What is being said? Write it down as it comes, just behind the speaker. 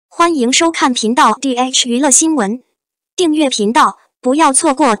欢迎收看频道 D.H 娱乐新闻，订阅频道，不要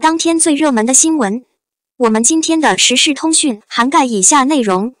错过当天最热门的新闻。我们今天的时事通讯涵盖以下内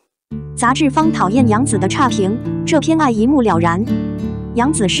容：杂志方讨厌杨紫的差评，这偏爱一目了然。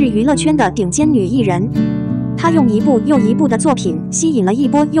杨紫是娱乐圈的顶尖女艺人，她用一部又一部的作品吸引了一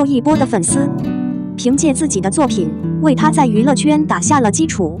波又一波的粉丝，凭借自己的作品为她在娱乐圈打下了基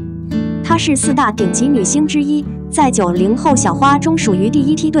础。她是4大顶级女星之一，在90后小花中属于第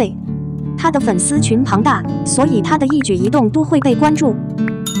一梯队。她的粉丝群庞大，所以她的一举一动都会被关注，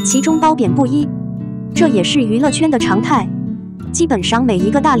其中褒贬不一，这也是娱乐圈的常态。基本上每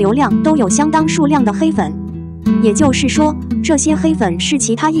一个大流量都有相当数量的黑粉，也就是说，这些黑粉是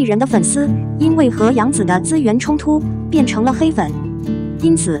其他艺人的粉丝，因为和杨紫的资源冲突，变成了黑粉。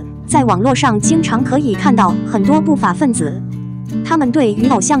因此，在网络上经常可以看到很多不法分子，他们对与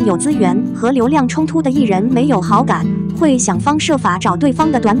偶像有资源和流量冲突的艺人没有好感，会想方设法找对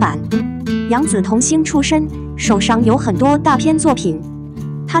方的短板。杨紫童星出身，手上有很多大片作品，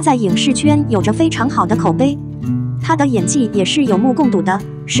她在影视圈有着非常好的口碑，她的演技也是有目共睹的，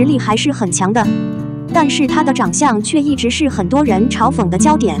实力还是很强的。但是她的长相却一直是很多人嘲讽的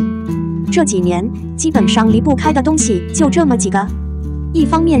焦点。这几年基本上离不开的东西就这么几个，一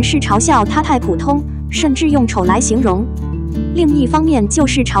方面是嘲笑她太普通，甚至用丑来形容。另一方面就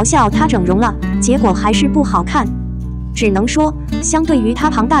是嘲笑她整容了，结果还是不好看。只能说，相对于她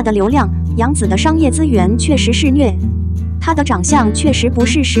庞大的流量，杨紫的商业资源确实是虐。她的长相确实不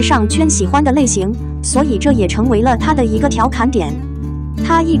是时尚圈喜欢的类型，所以这也成为了她的一个调侃点。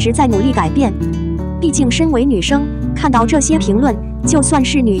她一直在努力改变，毕竟身为女生，看到这些评论，就算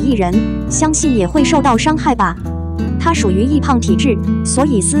是女艺人，相信也会受到伤害吧。她属于易胖体质，所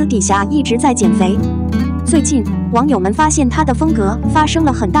以私底下一直在减肥。最近，网友们发现她的风格发生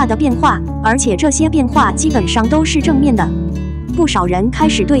了很大的变化，而且这些变化基本上都是正面的。不少人开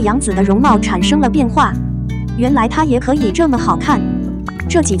始对杨紫的容貌产生了变化，原来她也可以这么好看。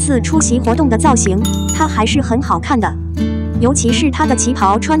这几次出席活动的造型，她还是很好看的，尤其是她的旗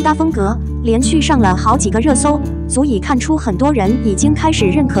袍穿搭风格，连续上了好几个热搜，足以看出很多人已经开始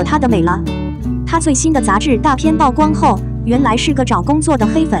认可她的美了。她最新的杂志大片曝光后，原来是个找工作的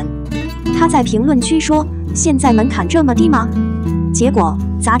黑粉。她在评论区说：“现在门槛这么低吗？”结果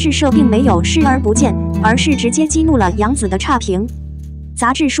杂志社并没有视而不见，而是直接激怒了杨紫的差评。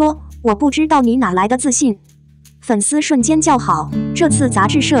杂志说：“我不知道你哪来的自信。”粉丝瞬间叫好。这次杂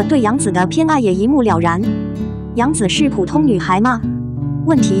志社对杨紫的偏爱也一目了然。杨紫是普通女孩吗？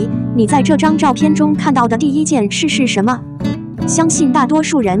问题，你在这张照片中看到的第一件事是什么？相信大多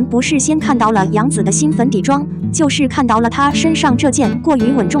数人不是先看到了杨紫的新粉底妆，就是看到了她身上这件过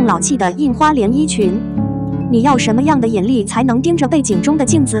于稳重老气的印花连衣裙。你要什么样的眼力才能盯着背景中的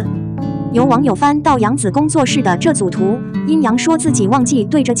镜子？有网友翻到杨紫工作室的这组图，阴阳说自己忘记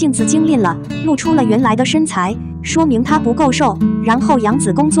对着镜子精炼了，露出了原来的身材，说明她不够瘦。然后杨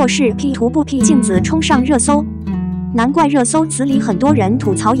紫工作室 P 图不 P 镜子冲上热搜，难怪热搜词里很多人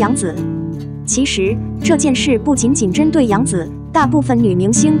吐槽杨紫。其实这件事不仅仅针对杨紫，大部分女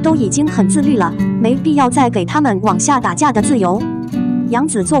明星都已经很自律了，没必要再给她们往下打架的自由。杨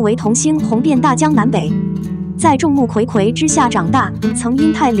紫作为童星红遍大江南北，在众目睽睽之下长大，曾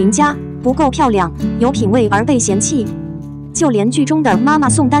因太邻家不够漂亮、有品味而被嫌弃。就连剧中的妈妈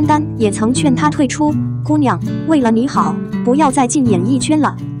宋丹丹也曾劝她退出：“姑娘，为了你好，不要再进演艺圈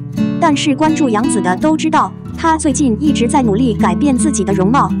了。”但是关注杨紫的都知道，她最近一直在努力改变自己的容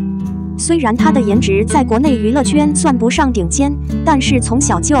貌。虽然她的颜值在国内娱乐圈算不上顶尖，但是从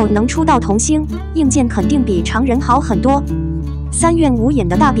小就能出道童星，硬件肯定比常人好很多。3院5眼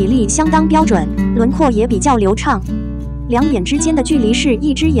的大比例相当标准，轮廓也比较流畅，两眼之间的距离是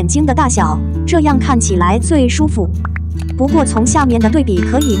一只眼睛的大小，这样看起来最舒服。不过从下面的对比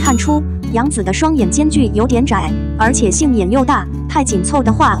可以看出，杨紫的双眼间距有点窄，而且杏眼又大，太紧凑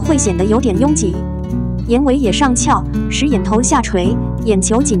的话会显得有点拥挤。眼尾也上翘，使眼头下垂，眼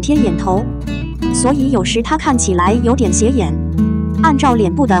球紧贴眼头，所以有时她看起来有点斜眼。按照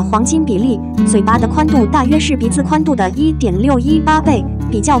脸部的黄金比例，嘴巴的宽度大约是鼻子宽度的 1.618 倍，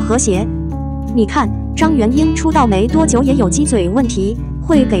比较和谐。你看，张元英出道没多久也有鸡嘴问题，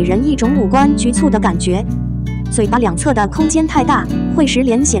会给人一种五官局促的感觉。嘴巴两侧的空间太大，会使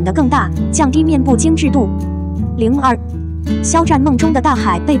脸显得更大，降低面部精致度。02，肖战梦中的大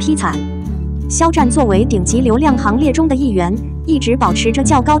海被批惨。肖战作为顶级流量行列中的一员，一直保持着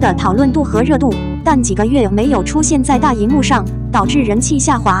较高的讨论度和热度，但几个月没有出现在大荧幕上，导致人气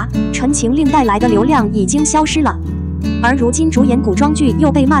下滑，陈情令带来的流量已经消失了。而如今主演古装剧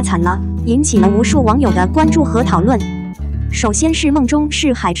又被骂惨了，引起了无数网友的关注和讨论。首先是梦中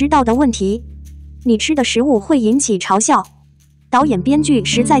是海之道的问题，你吃的食物会引起嘲笑。导演编剧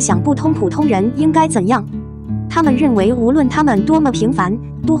实在想不通普通人应该怎样。他们认为无论他们多么平凡，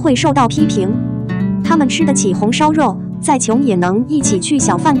都会受到批评。他们吃得起红烧肉，再穷也能一起去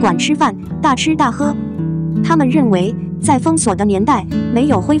小饭馆吃饭，大吃大喝。他们认为在封锁的年代，没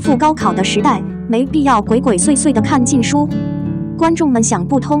有恢复高考的时代，没必要鬼鬼祟祟地看禁书。观众们想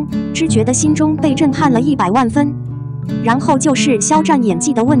不通，只觉得心中被震撼了100万分。然后就是肖战演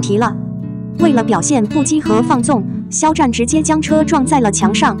技的问题了。为了表现不羁和放纵，肖战直接将车撞在了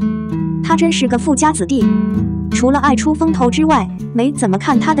墙上。他真是个富家子弟。除了爱出风头之外，没怎么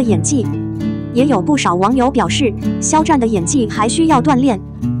看他的演技。也有不少网友表示，肖战的演技还需要锻炼。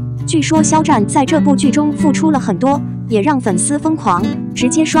据说肖战在这部剧中付出了很多，也让粉丝疯狂，直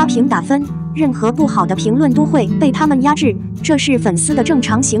接刷屏打分，任何不好的评论都会被他们压制，这是粉丝的正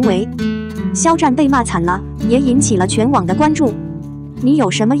常行为。肖战被骂惨了，也引起了全网的关注。你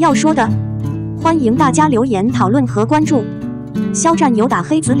有什么要说的？欢迎大家留言讨论和关注。肖战有打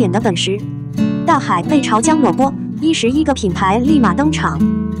黑子脸的本事。大海被嘲将裸播，11个品牌立马登场。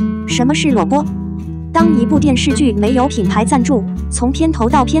什么是裸播？当一部电视剧没有品牌赞助，从片头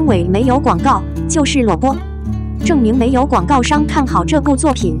到片尾没有广告，就是裸播。证明没有广告商看好这部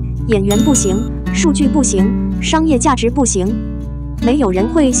作品，演员不行，数据不行，商业价值不行。没有人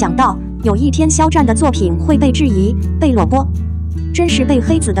会想到，有一天肖战的作品会被质疑、被裸播，真是被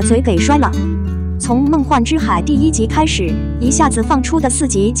黑子的嘴给摔了。从《梦幻之海》第1集开始，一下子放出的4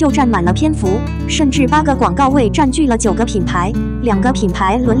集就占满了篇幅，甚至8个广告位占据了9个品牌，2个品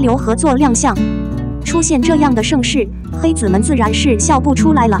牌轮流合作亮相。出现这样的盛世，黑子们自然是笑不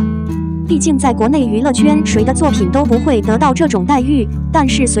出来了。毕竟在国内娱乐圈，谁的作品都不会得到这种待遇。但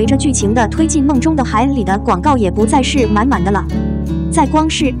是随着剧情的推进，《梦中的海》里的广告也不再是满满的了。再光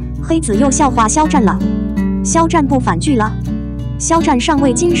是黑子又笑话肖战了，肖战不反拒了，肖战尚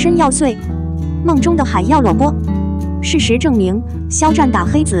未金身要碎。梦中的海要裸播，事实证明，肖战打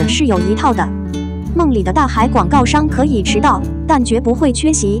黑子是有一套的。梦里的大海广告商可以迟到，但绝不会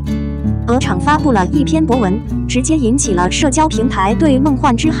缺席。鹅厂发布了一篇博文，直接引起了社交平台对梦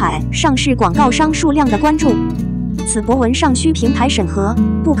幻之海上市广告商数量的关注。此博文尚需平台审核，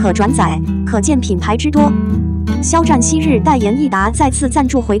不可转载，可见品牌之多。肖战昔日代言益达再次赞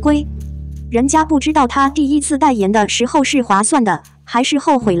助回归，人家不知道他第一次代言的时候是划算的，还是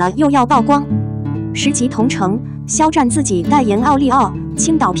后悔了又要曝光。10集同城，肖战自己代言奥利奥、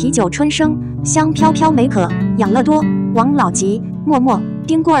青岛啤酒、春生、香飘飘、美可、养乐多、王老吉、默默、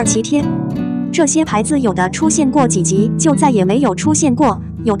丁锅儿齐贴。这些牌子有的出现过几集就再也没有出现过，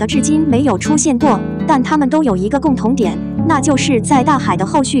有的至今没有出现过，但他们都有一个共同点，那就是在大海的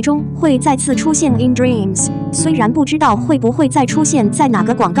后续中会再次出现 In Dreams。虽然不知道会不会再出现在哪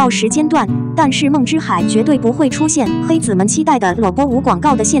个广告时间段，但是梦之海绝对不会出现黑子们期待的裸播无广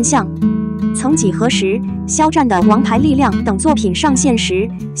告的现象。曾几何时，肖战的《王牌力量》等作品上线时，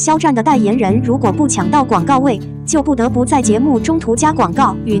肖战的代言人如果不抢到广告位，就不得不在节目中途加广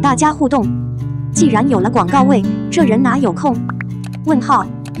告与大家互动。既然有了广告位，这人哪有空？问号。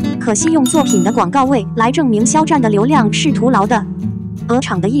可惜用作品的广告位来证明肖战的流量是徒劳的。鹅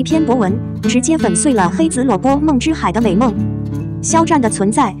厂的一篇博文直接粉碎了黑子裸播梦之海的美梦。肖战的存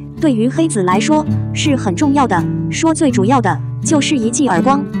在对于黑子来说是很重要的，说最主要的就是一记耳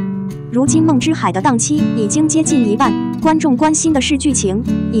光。如今梦之海的档期已经接近一半，观众关心的是剧情，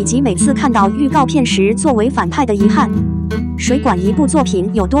以及每次看到预告片时作为反派的遗憾。谁管一部作品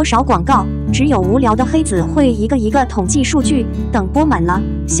有多少广告，只有无聊的黑子会一个一个统计数据，等播满了，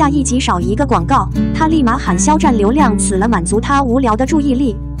下一集少一个广告，他立马喊肖战流量死了，满足他无聊的注意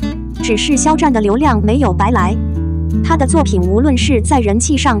力。只是肖战的流量没有白来，他的作品无论是在人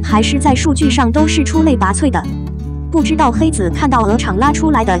气上还是在数据上都是出类拔萃的。不知道黑子看到鹅厂拉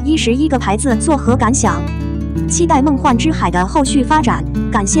出来的11个牌子作何感想？期待梦幻之海的后续发展。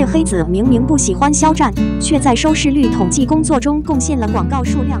感谢黑子明明不喜欢肖战，却在收视率统计工作中贡献了广告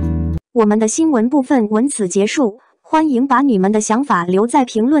数量。我们的新闻部分文此结束，欢迎把你们的想法留在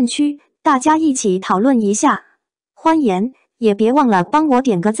评论区，大家一起讨论一下。欢迎，也别忘了帮我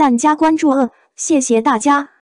点个赞加关注谢谢大家。